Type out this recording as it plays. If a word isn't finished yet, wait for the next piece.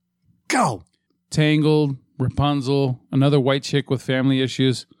Go! Tangled, Rapunzel, another white chick with family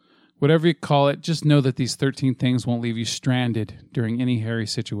issues. Whatever you call it, just know that these 13 things won't leave you stranded during any hairy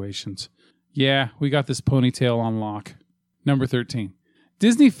situations. Yeah, we got this ponytail on lock. Number 13.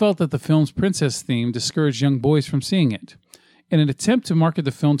 Disney felt that the film's princess theme discouraged young boys from seeing it. In an attempt to market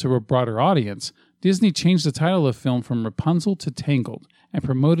the film to a broader audience, Disney changed the title of the film from Rapunzel to Tangled and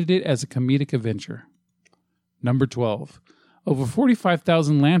promoted it as a comedic adventure. Number 12. Over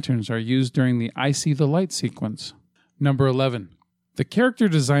 45,000 lanterns are used during the I See the Light sequence. Number 11. The character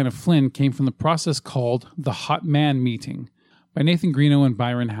design of Flynn came from the process called the Hot Man Meeting by Nathan Greeno and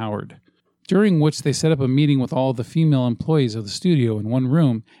Byron Howard, during which they set up a meeting with all the female employees of the studio in one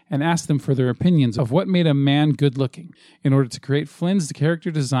room and asked them for their opinions of what made a man good-looking in order to create Flynn's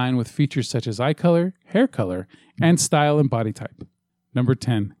character design with features such as eye color, hair color, and style and body type. Number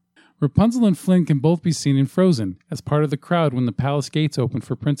 10. Rapunzel and Flynn can both be seen in Frozen as part of the crowd when the palace gates open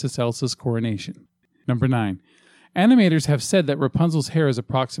for Princess Elsa's coronation. Number 9. Animators have said that Rapunzel's hair is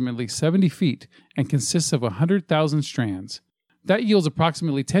approximately 70 feet and consists of 100,000 strands. That yields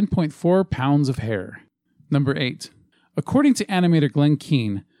approximately 10.4 pounds of hair. Number 8. According to animator Glenn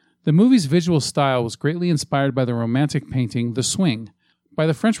Keane, the movie's visual style was greatly inspired by the romantic painting The Swing by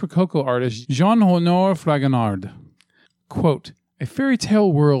the French Rococo artist Jean-Honoré Fragonard. Quote, "A fairy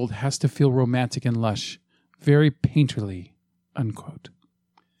tale world has to feel romantic and lush, very painterly." Unquote.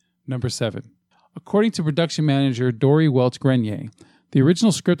 Number 7. According to production manager Dory Welch-Grenier, the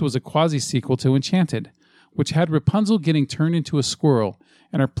original script was a quasi-sequel to Enchanted, which had Rapunzel getting turned into a squirrel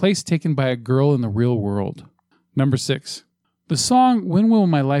and her place taken by a girl in the real world. Number 6. The song When Will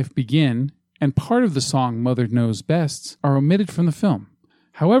My Life Begin and part of the song Mother Knows Best are omitted from the film.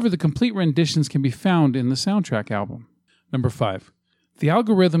 However, the complete renditions can be found in the soundtrack album. Number 5. The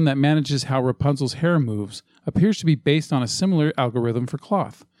algorithm that manages how Rapunzel's hair moves appears to be based on a similar algorithm for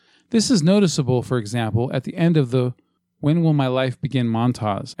cloth. This is noticeable, for example, at the end of the When Will My Life Begin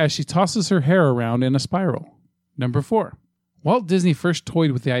montage, as she tosses her hair around in a spiral. Number 4. Walt Disney first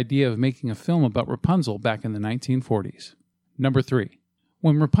toyed with the idea of making a film about Rapunzel back in the 1940s. Number 3.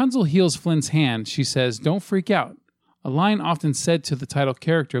 When Rapunzel heals Flynn's hand, she says, "Don't freak out," a line often said to the title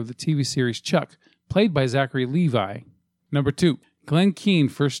character of the TV series Chuck, played by Zachary Levi. Number 2. Glenn Keane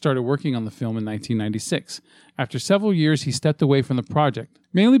first started working on the film in 1996. After several years, he stepped away from the project,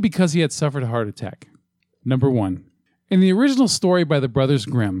 mainly because he had suffered a heart attack. Number 1. In the original story by the Brothers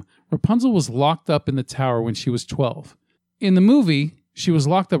Grimm, Rapunzel was locked up in the tower when she was 12. In the movie, she was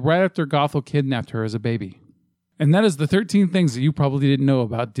locked up right after Gothel kidnapped her as a baby. And that is the 13 things that you probably didn't know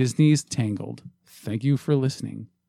about Disney's Tangled. Thank you for listening.